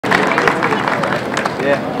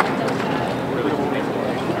Yeah.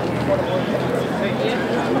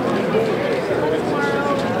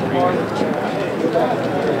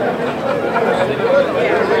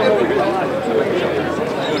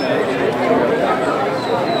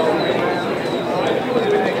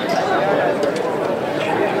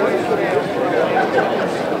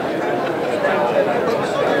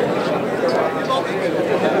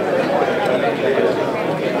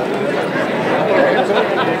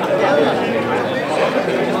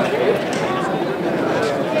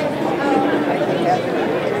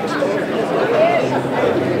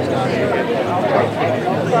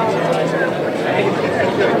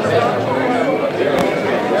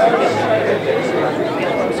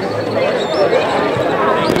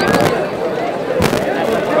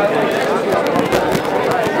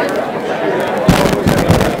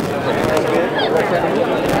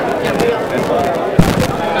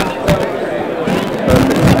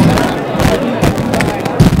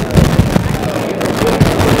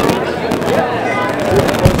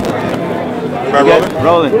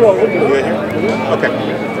 Rolling. Okay.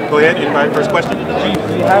 Go ahead. Anybody first question? Do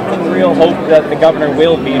you have any real hope that the governor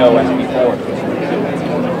will veto SB4?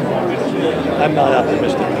 I'm not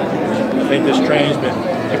optimistic. I think this train's been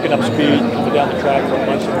picking up speed, coming down the track for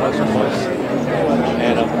months and months and months.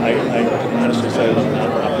 And I honestly say I'm not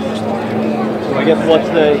optimistic. So I guess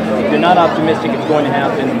if you're not optimistic it's going to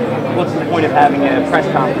happen, what's the point of having a press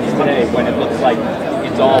conference today when it looks like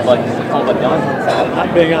it's all but done?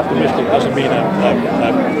 Not being optimistic doesn't mean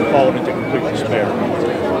I've fallen into complete despair.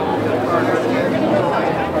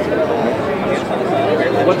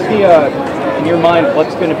 What's in your mind,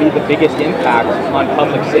 what's going to be the biggest impact on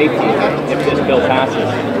public safety if this bill passes?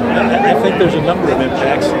 I think there's a number of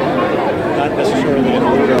impacts, not necessarily in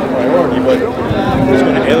order of priority, but it's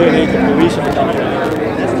going to alienate the police and the community.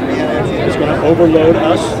 It's going to overload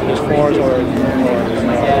us as far as our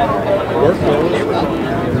workload.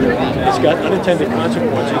 It's got unintended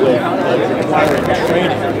consequences of requiring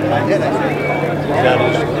training that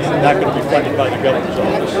is not going to be funded by the governor's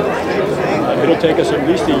office. It'll take us at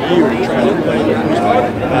least a year to try to play the police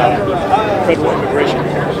about federal immigration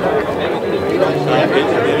laws.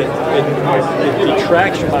 It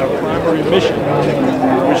detracts from our primary mission,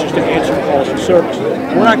 which is to answer calls for service.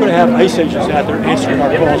 We're not going to have ICE agents out there answering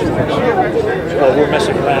our calls for us while we're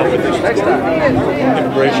messing around with this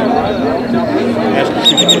immigration, asking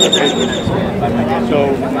people for their papers. So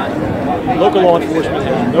local law enforcement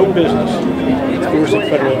has no business enforcing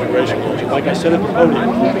federal immigration laws. Like I said at the podium,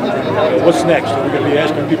 what's next? Are we going to be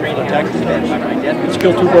asking people for their tax returns? Let's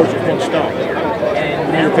kill two birds with one stone.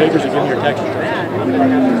 Give me your papers and give me your tax returns.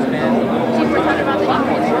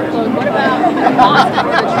 What about the cost for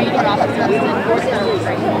the training officers and enforcement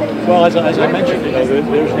training? Well, as I mentioned,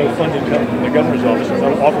 there's no funding from the governor's office,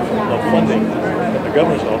 no offer of funding from the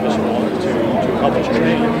governor's office to help us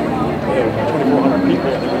train 2,400 people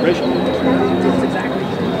in immigration laws.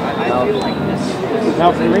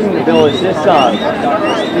 Now, for reading the bill,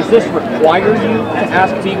 does this require you to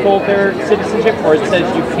ask people their citizenship, or it says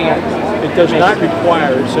you can't? It does not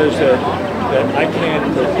require. It says that I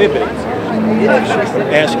can prohibit officers from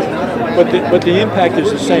asking, but the impact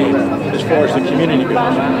is the same as far as the community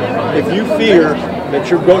goes. If you fear that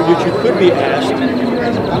you could be asked,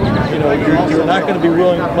 you're not going to be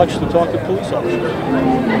willing much to talk to police officers.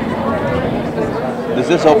 Does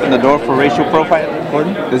this open the door for racial profiling?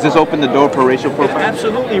 Pardon? Does this open the door for racial profiling? It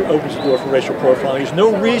absolutely opens the door for racial profiling. There's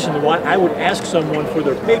no reason why I would ask someone for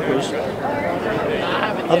their papers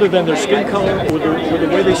other than their skin color or the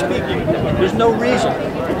way they speak. There's no reason.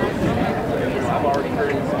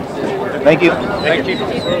 Thank you. Thank you.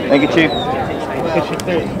 Thank you, Chief.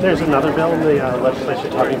 There's another bill in the legislation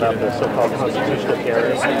talking about the so-called constitutional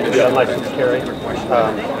carry, the unlicensed carry.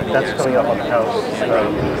 That's coming up on the House.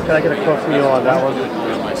 Can I get a quote from you on that one?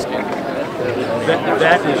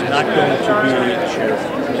 That is not going to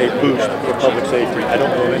be a boost for public safety. I don't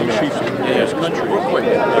know of any chiefs in this country,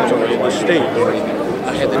 in the state.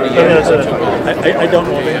 I don't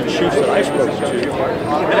know of any chiefs that I've spoken to who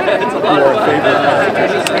are in favor of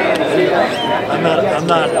constitution. I'm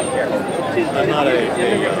not a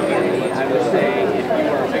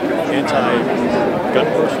anti-gun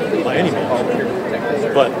person by any means,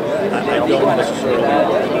 but I don't necessarily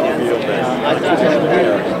feel that constitutional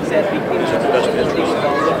carry is in the best interest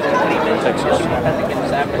of Texas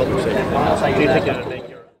public safety. Do you think